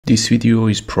This video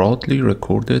is proudly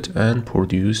recorded and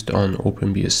produced on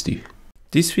OpenBSD.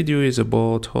 This video is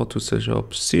about how to set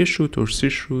up Chroot or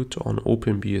Chroot on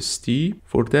OpenBSD.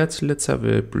 For that, let's have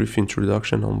a brief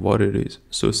introduction on what it is.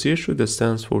 So Chroot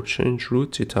stands for change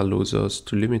root. It allows us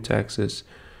to limit access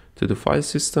to the file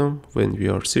system when we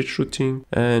are rooting,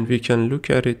 and we can look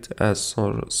at it as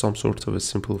some sort of a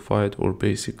simplified or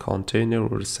basic container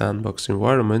or sandbox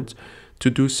environment to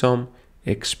do some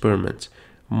experiment.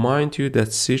 Mind you that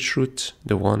Chroot,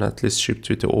 the one at least shipped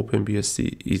with the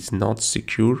OpenBSD, is not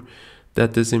secure.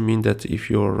 That doesn't mean that if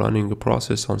you're running a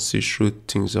process on Chroot,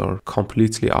 things are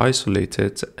completely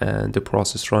isolated and the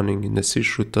process running in the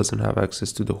Chroot doesn't have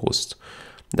access to the host.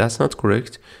 That's not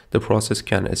correct. The process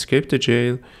can escape the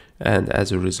jail, and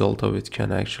as a result of it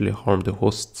can actually harm the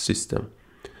host system.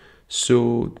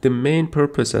 So the main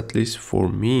purpose, at least for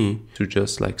me, to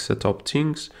just like set up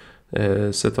things,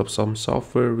 set up some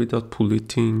software without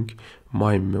polluting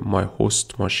my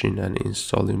host machine and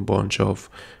installing a bunch of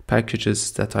packages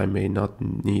that I may not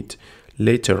need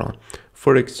later on.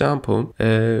 For example,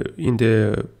 in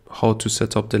the how to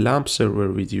set up the LAMP server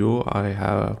video, I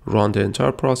have run the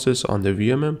entire process on the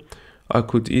VMM. I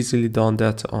could easily done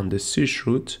that on the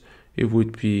Chroot. It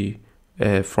would be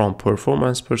from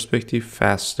performance perspective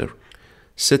faster.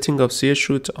 Setting up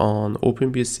Chroot on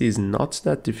OpenBSD is not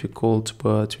that difficult,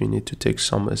 but we need to take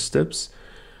some steps.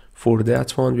 For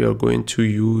that one, we are going to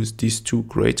use these two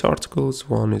great articles.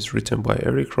 One is written by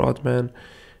Eric Rodman,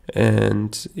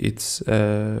 and it's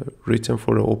written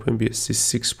for the OpenBSD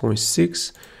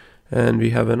 6.6. And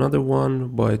we have another one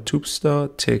by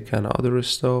Tubsta, Tech and other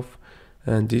stuff.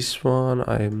 And this one,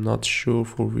 I'm not sure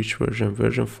for which version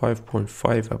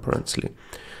 5.5 apparently.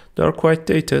 They are quite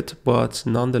dated, but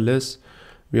nonetheless,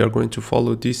 we are going to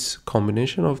follow this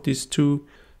combination of these two.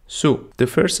 So the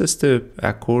first step,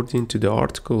 according to the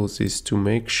articles, is to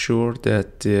make sure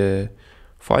that the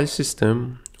file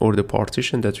system or the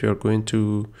partition that we are going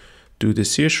to do the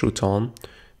Chroot on,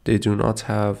 they do not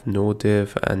have no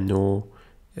dev and no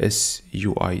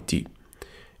SUID.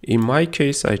 In my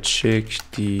case, I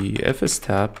checked the FS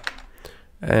tab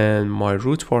and my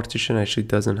root partition actually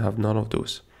doesn't have none of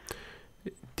those.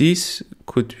 This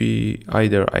could be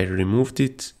either I removed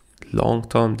it long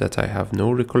time that I have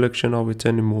no recollection of it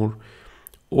anymore,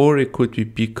 or it could be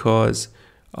because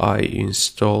I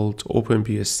installed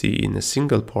OpenBSD in a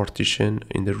single partition,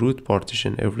 in the root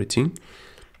partition, everything.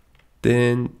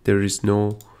 Then there is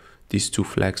no these two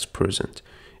flags present.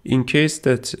 In case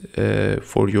that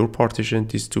for your partition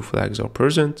these two flags are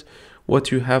present,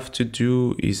 what you have to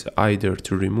do is either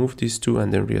to remove these two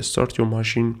and then restart your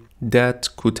machine. That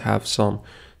could have some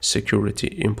security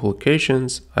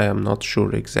implications. I am not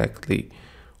sure exactly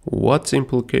what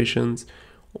implications.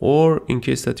 Or in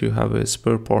case that you have a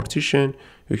spare partition,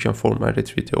 you can format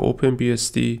it with the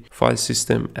OpenBSD file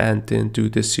system and then do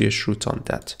the Chroot on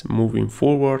that. Moving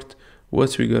forward,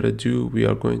 what we gotta do, we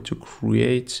are going to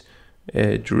create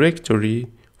a directory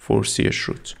for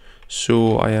Chroot.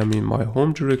 So I am in my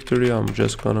home directory. I'm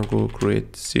just gonna go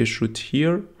create Chroot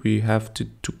here. We have to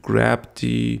grab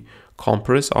the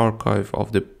compress archive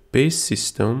of the base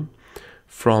system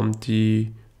from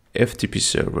the FTP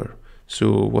server.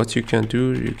 So what you can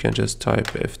do, you can just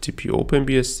type FTP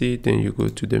OpenBSD, then you go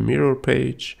to the mirror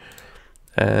page,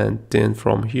 and then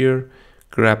from here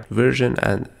grab version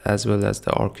and as well as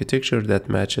the architecture that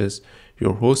matches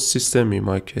your host system. In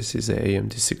my case is a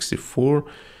AMD 64.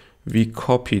 We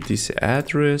copy this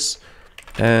address,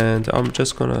 and I'm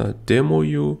just gonna demo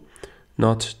you,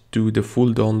 not do the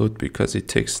full download because it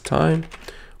takes time.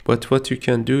 But what you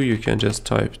can do, you can just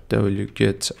type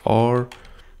wget r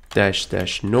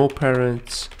 -- no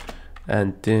parents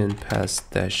and then pass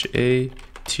 -a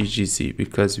tgz,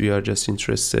 because we are just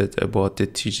interested about the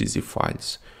tgz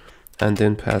files, and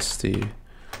then pass the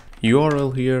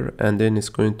URL here, and then it's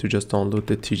going to just download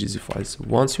the tgz files.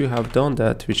 Once you have done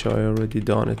that, which I already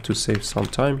done it to save some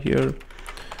time here,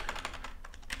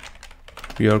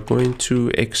 we are going to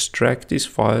extract these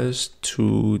files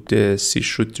to the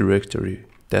Chroot directory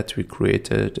that we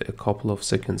created a couple of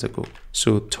seconds ago.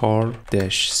 So tar-c/home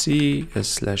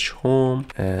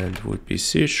and would be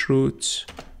Chroot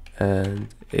and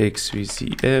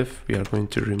xvzf. We are going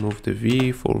to remove the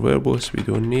v for verbose, we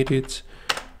don't need it,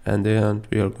 and then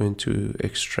we are going to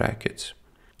extract it.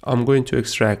 I'm going to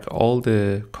extract all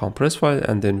the compressed file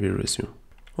and then we resume.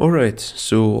 Alright,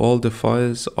 so all the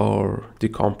files are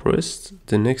decompressed.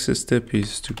 The next step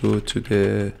is to go to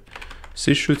the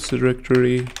Chroot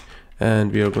directory,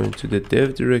 and we are going to the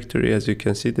dev directory. As you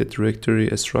can see, the directory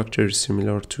structure is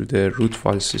similar to the root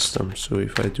file system. So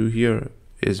if I do here,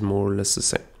 is more or less the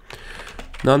same.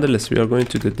 Nonetheless, we are going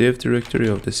to the dev directory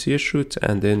of the chroot,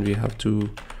 and then we have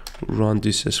to run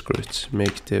this script,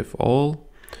 make dev all,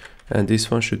 and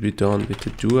this one should be done with the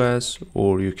do as,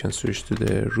 or you can switch to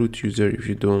the root user if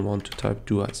you don't want to type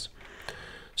do as.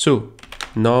 So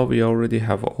now we already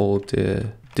have all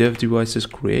the dev devices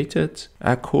created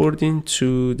according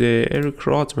to the Eric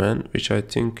Rodman, which I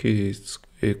think is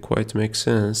it quite makes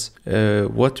sense.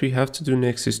 What we have to do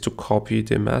next is to copy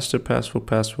the master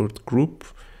password group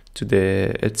to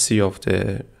the etc of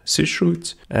the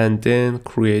chroot, and then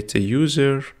create a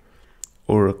user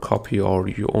or a copy our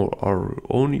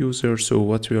own user. So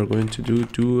what we are going to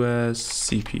do as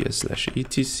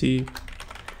cps/etc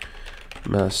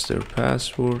master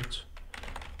password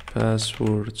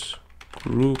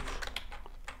group,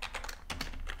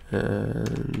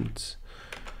 and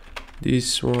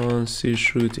this one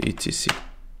chroot etc,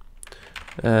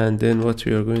 and then what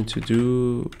we are going to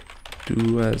do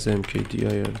as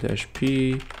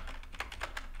mkdir-p,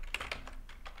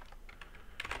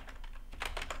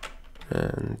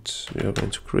 and we are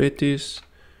going to create this,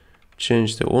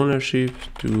 change the ownership,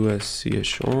 do as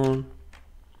chown,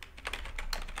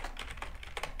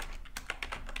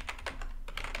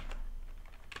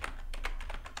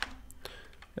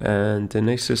 and the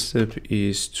next step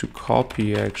is to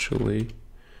copy actually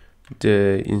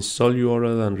the install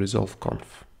URL and resolve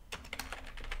conf.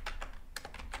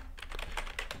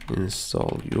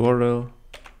 Install URL,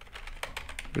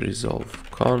 resolve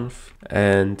conf,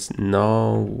 and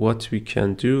now what we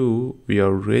can do, we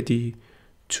are ready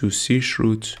to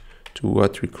chroot to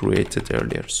what we created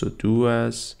earlier. So do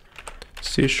as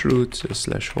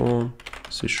chroot/home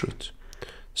chroot.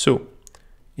 So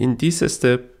in this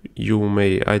step, you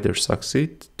may either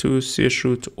succeed to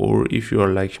chroot, or if you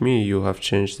are like me, you have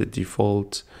changed the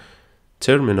default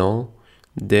terminal,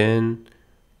 then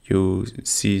you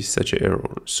see such an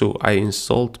error. So I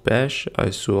installed bash, I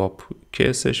swap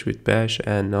KSH with bash,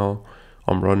 and now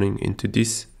I'm running into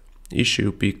this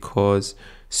issue because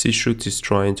chroot is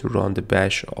trying to run the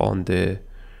bash on the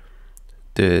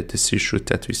chroot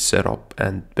that we set up,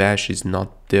 and bash is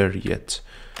not there yet.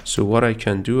 So what I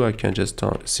can do, I can just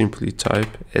simply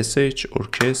type sh or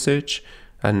ksh,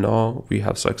 and now we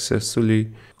have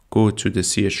successfully go to the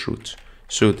chroot.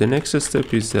 So the next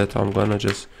step is that I'm gonna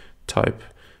just type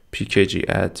pkg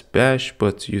add bash,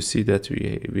 but you see that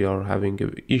we are having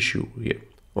an issue here.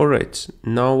 Alright,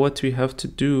 now what we have to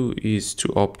do is to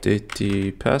update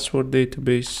the password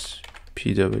database,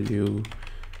 pw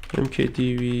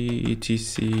mkdv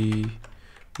etc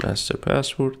master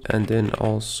password, and then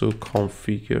also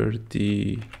configure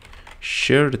the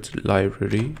shared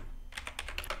library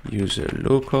user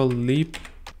local lib,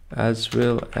 as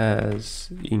well as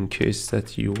in case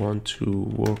that you want to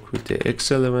work with the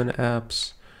x11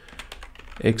 apps,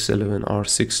 x11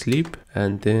 r6 lib,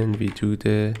 and then we do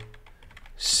the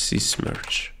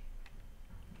sysmerge.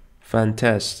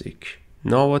 Fantastic.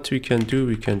 Now what we can do,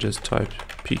 we can just type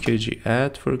pkg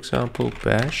add, for example,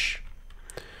 bash,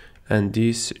 and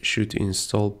this should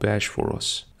install bash for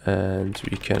us, and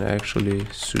we can actually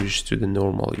switch to the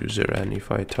normal user. And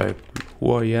if I type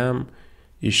who I am,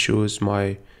 it shows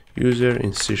my user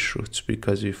in chroot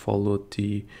because we followed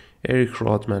the Eric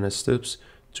Rodman steps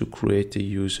to create a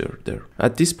user there.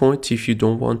 At this point, if you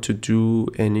don't want to do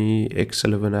any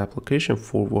X11 application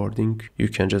forwarding, you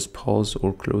can just pause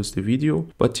or close the video.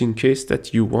 But in case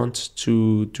that you want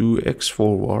to do X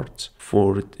forward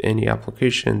for any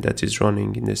application that is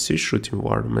running in the chroot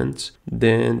environment,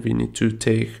 then we need to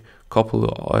take a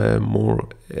couple more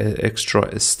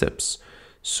extra steps.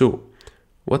 So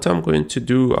what I'm going to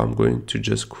do, I'm going to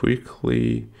just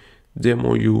quickly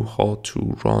demo you how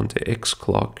to run the X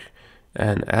clock,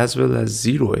 and as well as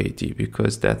 0AD,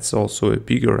 because that's also a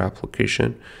bigger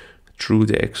application through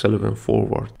the X11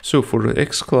 forward. So for the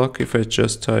X clock, if I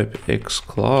just type X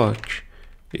clock,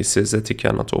 it says that it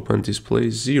cannot open display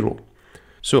 0.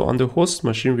 So on the host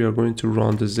machine, we are going to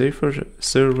run the Zephyr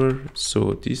server.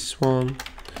 So this one,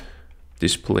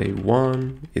 display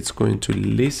 1, it's going to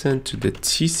listen to the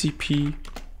TCP,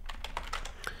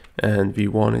 and we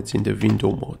want it in the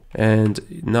window mode. And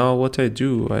now what I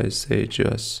do, I say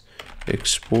just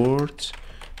export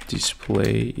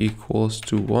display equals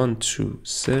to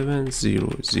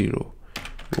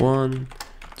 127.0.0.1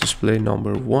 display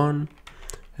number 1,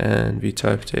 and we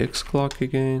type the X clock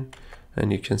again,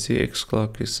 and you can see X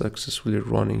clock is successfully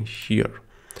running here.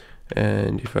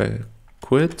 And if I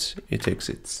quit, it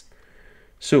exits.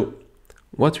 So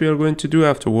what we are going to do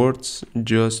afterwards,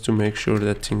 just to make sure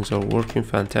that things are working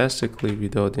fantastically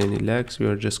without any lags, we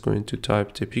are just going to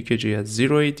type the pkg at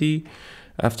 0AD.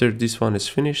 After this one is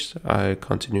finished, I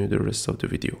continue the rest of the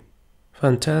video.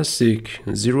 Fantastic.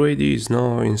 0AD is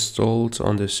now installed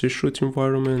on the Chroot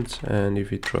environment, and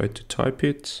if we try to type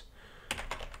it,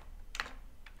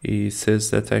 it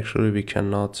says that actually we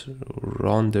cannot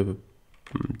run the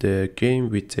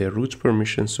game with the root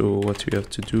permission. So what we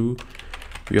have to do,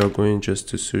 we are going just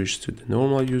to switch to the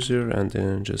normal user and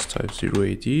then just type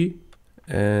 0AD,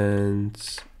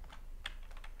 and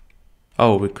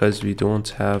because we don't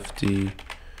have the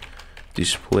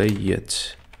display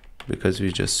yet, because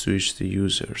we just switched the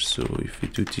user. So if we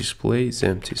do display, it's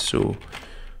empty. So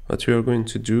what we are going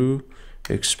to do,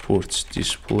 export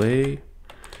display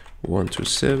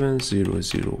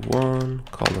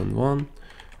 127.0.0.1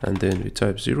 and then we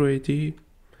type 0AD.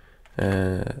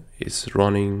 It's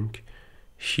running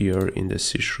here in the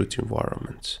Chroot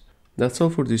environment. That's all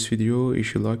for this video.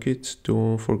 If you like it,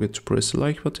 don't forget to press the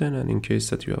like button, and in case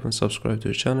that you haven't subscribed to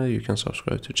the channel, you can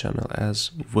subscribe to the channel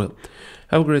as well.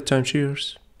 Have a great time.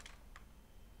 Cheers.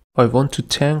 I want to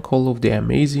thank all of the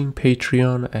amazing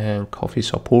Patreon and Ko-fi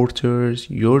supporters.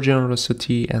 Your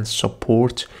generosity and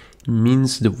support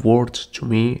means the world to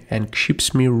me and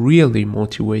keeps me really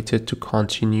motivated to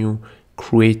continue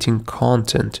creating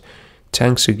content.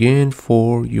 Thanks again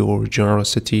for your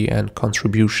generosity and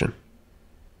contribution.